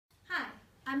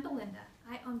I'm Belinda.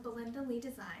 I own Belinda Lee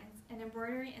Designs, an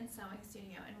embroidery and sewing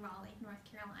studio in Raleigh, North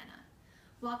Carolina.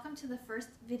 Welcome to the first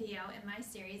video in my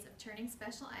series of turning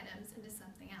special items into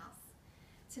something else.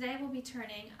 Today we'll be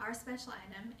turning our special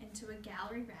item into a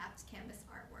gallery wrapped canvas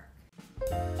artwork.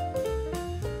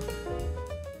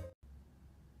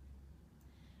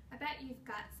 I bet you've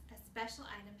got a special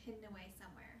item hidden away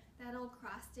somewhere. That old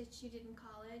cross stitch you did in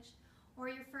college, or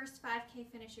your first 5K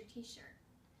finisher t-shirt.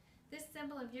 This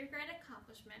symbol of your great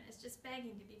accomplishment is just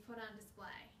begging to be put on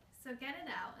display. So get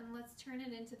it out and let's turn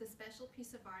it into the special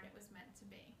piece of art it was meant to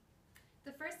be.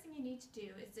 The first thing you need to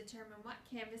do is determine what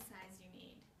canvas size you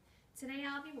need. Today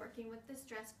I'll be working with this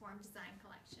dress form design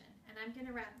collection, and I'm going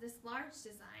to wrap this large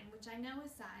design, which I know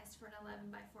is sized for an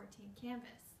 11 by 14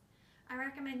 canvas. I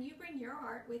recommend you bring your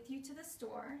art with you to the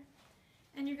store,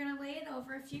 and you're going to lay it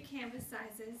over a few canvas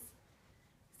sizes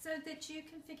so that you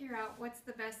can figure out what's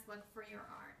the best look for your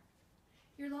art.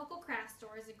 Your local craft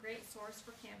store is a great source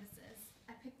for canvases.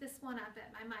 I picked this one up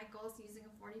at my Michael's using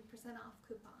a 40% off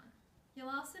coupon. You'll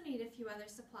also need a few other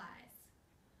supplies.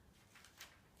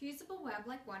 Fusible web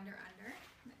like Wonder Under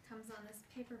that comes on this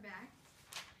paperback,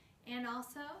 and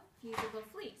also fusible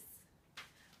fleece.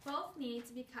 Both need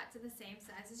to be cut to the same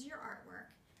size as your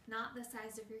artwork, not the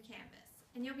size of your canvas.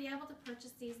 And you'll be able to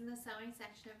purchase these in the sewing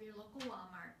section of your local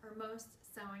Walmart or most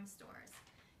sewing stores.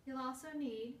 You'll also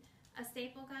need a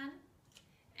staple gun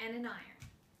and an iron.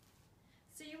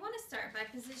 So you want to start by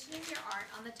positioning your art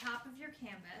on the top of your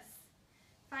canvas,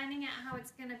 finding out how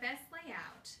it's going to best lay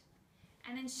out,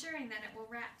 and ensuring that it will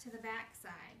wrap to the back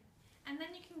side. And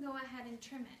then you can go ahead and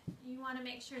trim it. You want to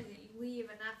make sure that you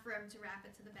leave enough room to wrap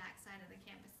it to the back side of the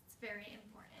canvas. It's very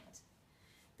important.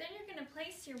 Then you're going to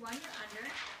place your Wonder Under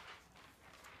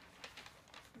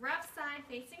rough side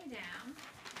facing down.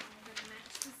 And I'm going to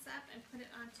match this up and put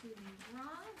it onto the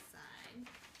wrong side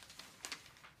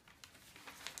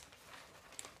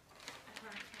of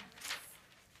our canvas.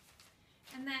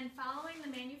 And then following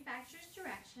the manufacturer's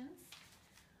directions,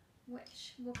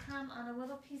 which will come on a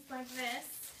little piece like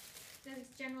this, that is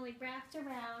generally wrapped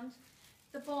around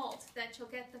the bolt that you'll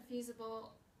get the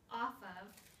fusible off of.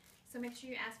 So make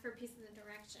sure you ask for a piece of the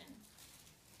direction.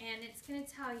 And it's going to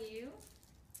tell you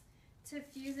to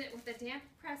fuse it with a damp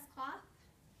press cloth.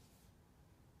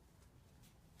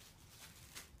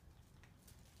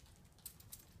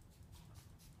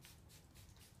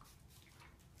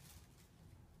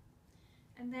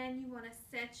 And then you want to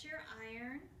set your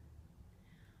iron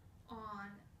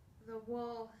on the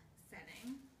wool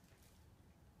setting.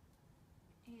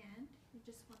 And you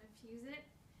just want to fuse it,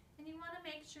 and you want to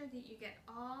make sure that you get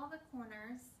all the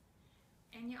corners,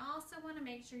 and you also want to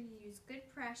make sure you use good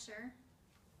pressure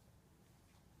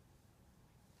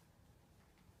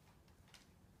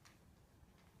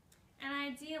and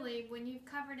ideally when you've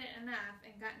covered it enough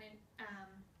and gotten it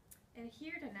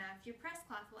adhered enough, your press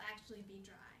cloth will actually be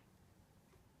dry.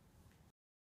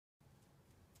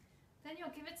 Then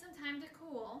you'll give it some time to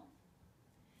cool.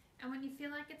 And when you feel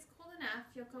like it's cool enough,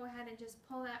 you'll go ahead and just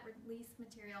pull that release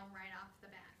material right off the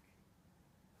back.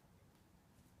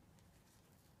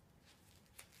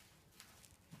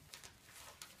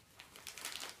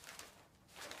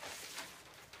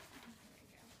 There we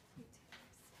go, a few taps.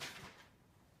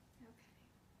 Okay.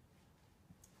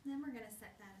 Then we're going to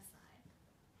set that aside.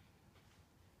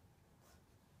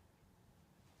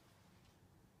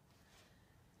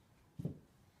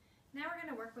 Now we're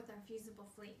going to work with our fusible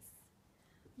fleece.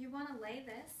 You want to lay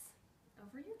this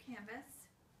over your canvas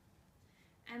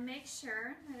and make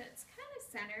sure that it's kind of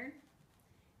centered,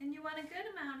 and you want a good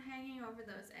amount hanging over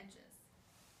those edges.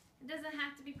 It doesn't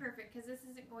have to be perfect because this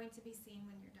isn't going to be seen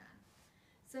when you're done.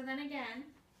 So then again,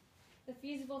 the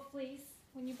fusible fleece,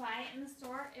 when you buy it in the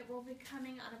store, it will be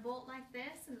coming on a bolt like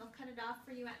this, and they'll cut it off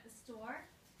for you at the store.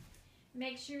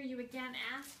 Make sure you again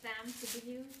ask them to give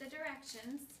you the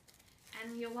directions.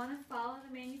 And you'll want to follow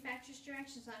the manufacturer's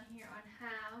directions on here on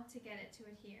how to get it to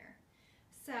adhere.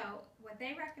 So what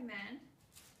they recommend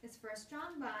is for a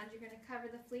strong bond, you're going to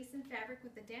cover the fleece and fabric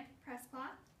with a damp press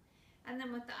cloth, and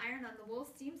then with the iron on the wool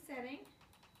steam setting,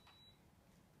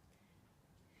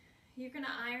 you're going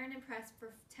to iron and press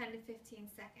for 10 to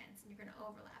 15 seconds, and you're going to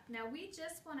overlap. Now we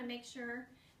just want to make sure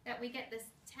that we get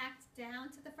this tacked down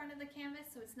to the front of the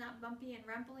canvas so it's not bumpy and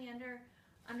rumply under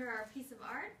our piece of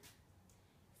art.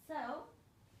 So,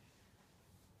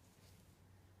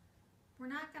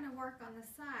 we're not going to work on the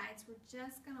sides, we're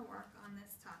just going to work on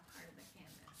this top part of the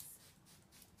canvas.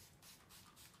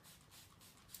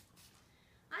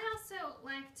 I also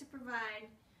like to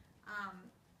provide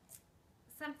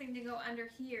something to go under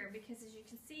here because, as you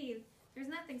can see, there's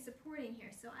nothing supporting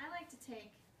here. So I like to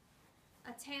take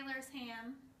a tailor's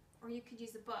ham, or you could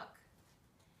use a book,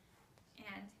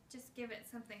 and just give it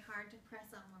something hard to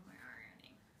press on when we're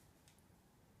ironing.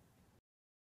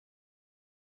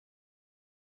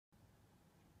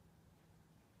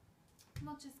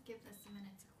 We'll just give this a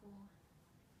minute to cool.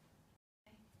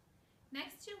 Okay.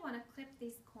 Next, you want to clip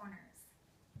these corners.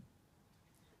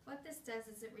 What this does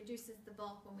is it reduces the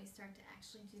bulk when we start to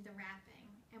actually do the wrapping.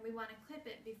 And we want to clip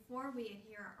it before we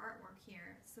adhere our artwork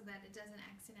here so that it doesn't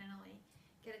accidentally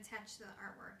get attached to the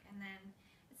artwork. And then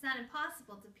it's not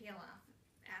impossible to peel off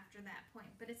after that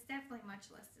point, but it's definitely much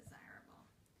less desirable.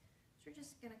 So we're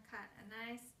just going to cut a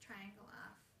nice triangle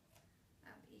off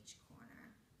of each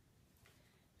corner.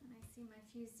 And I see my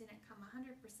fuse didn't come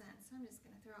 100%, so I'm just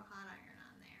going to throw a hot iron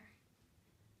on there.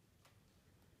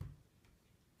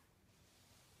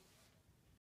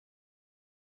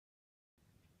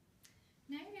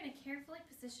 Now you're going to carefully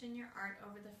position your art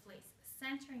over the fleece,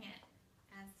 centering it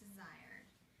as desired.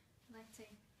 I like to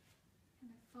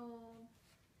kind of fold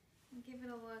and give it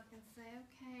a look and say,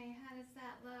 okay, how does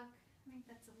that look? I think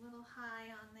that's a little high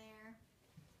on there.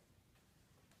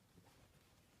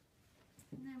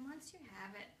 And then once you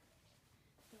have it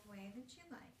the way that you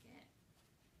like it,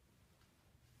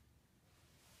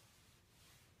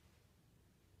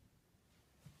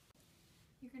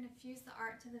 you're going to fuse the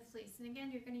art to the fleece. And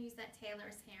again, you're going to use that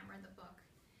tailor's hammer, the book,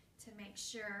 to make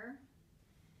sure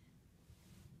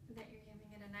that you're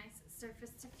giving it a nice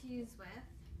surface to fuse with.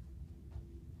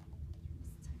 Just tuck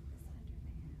this under there.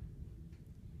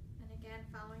 And again,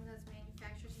 following those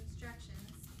manufacturer's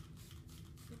instructions,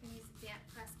 we're going to use a damp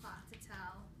press cloth to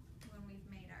tell when we've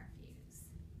made our fuse.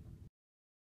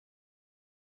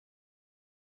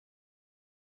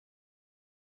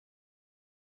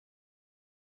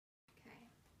 Okay,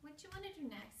 what you want to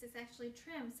do next is actually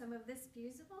trim some of this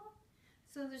fusible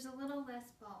so there's a little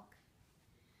less bulk.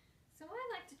 So I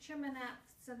like to trim it up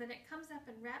so that it comes up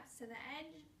and wraps to the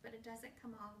edge, but it doesn't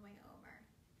come all the way over.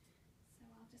 So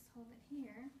I'll just hold it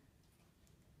here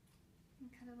and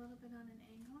cut a little bit on an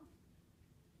angle.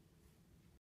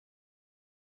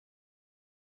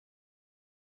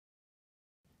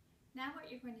 Now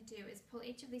what you're going to do is pull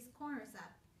each of these corners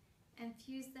up and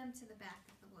fuse them to the back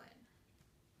of the wood.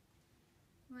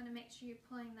 You want to make sure you're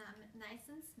pulling them nice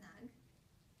and snug.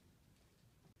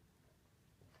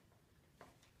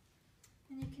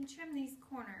 And you can trim these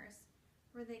corners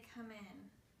where they come in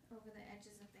over the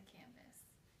edges of the canvas.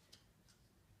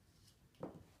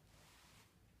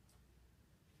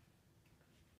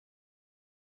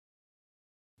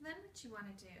 Then what you want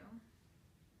to do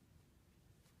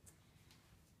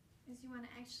is you want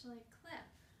to actually clip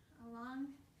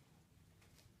along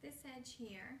this edge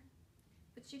here,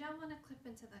 but you don't want to clip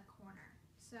into the corner.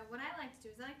 So what I like to do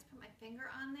is I like to put my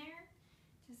finger on there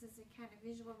just as a kind of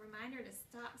visual reminder to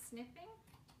stop snipping.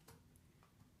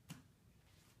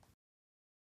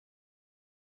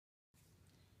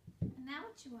 And now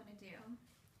what you want to do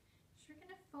is you're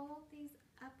going to fold these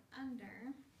up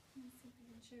under, let me see if I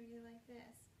can show you like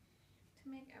this, to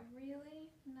make a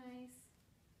really nice,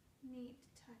 neat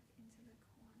tuck into the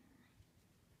corner.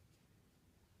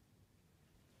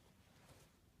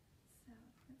 So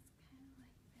it's kind of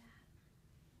like that.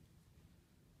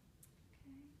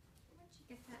 Okay, once you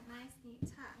get that nice, neat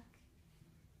tuck,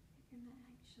 you're going to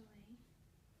actually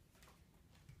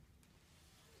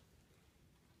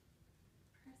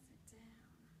press it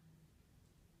down.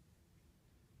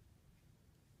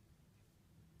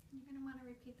 You're going to want to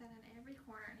repeat that on every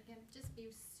corner, and again, just be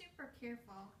super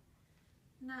careful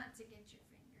not to get your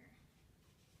finger.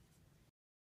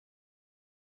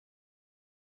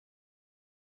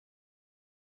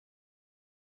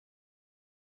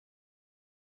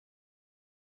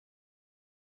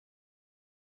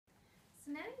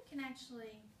 So now you can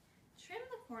actually trim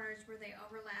the corners where they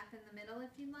overlap in the middle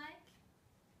if you like,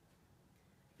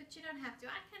 but you don't have to.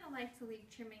 I kind of like to leave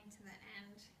trimming to the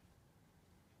end.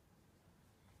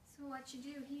 So what you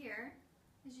do here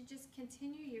is you just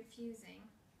continue your fusing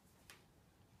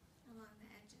along the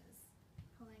edges,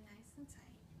 pulling nice and tight.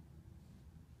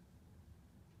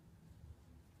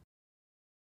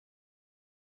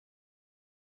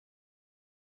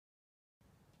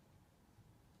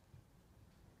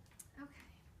 Okay,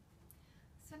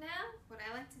 so now what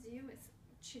I like to do is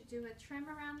to do a trim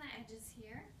around the edges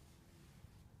here.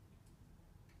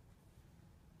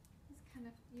 Just kind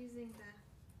of using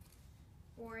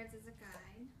the boards as a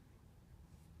guide.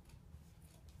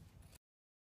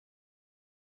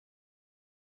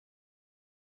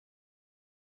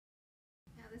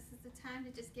 Now this is the time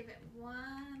to just give it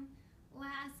one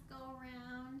last go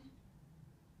around.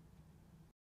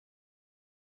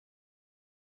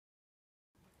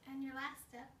 And your last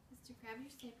step is to grab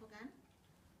your staple gun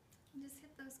and just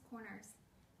hit those corners,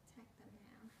 tack them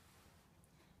down.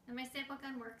 And my staple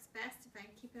gun works best if I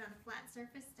keep it on a flat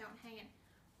surface. Don't hang it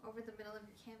over the middle of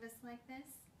your canvas like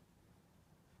this.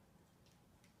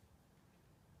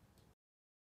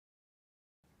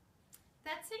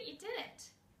 That's it, you did it!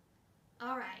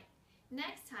 Alright,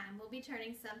 next time we'll be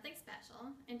turning something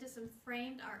special into some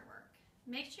framed artwork.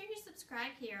 Make sure you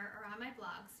subscribe here or on my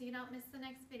blog so you don't miss the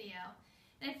next video.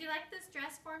 And if you like this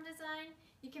dress form design,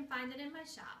 you can find it in my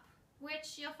shop,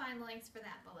 which you'll find links for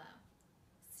that below.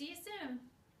 See you soon!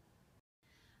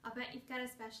 I'll bet you've got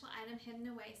a special item hidden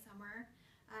away somewhere.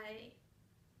 A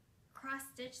cross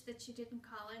stitch that you did in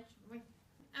college.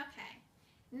 Okay,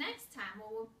 next time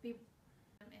we'll be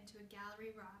into a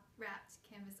gallery wrapped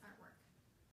canvas artwork.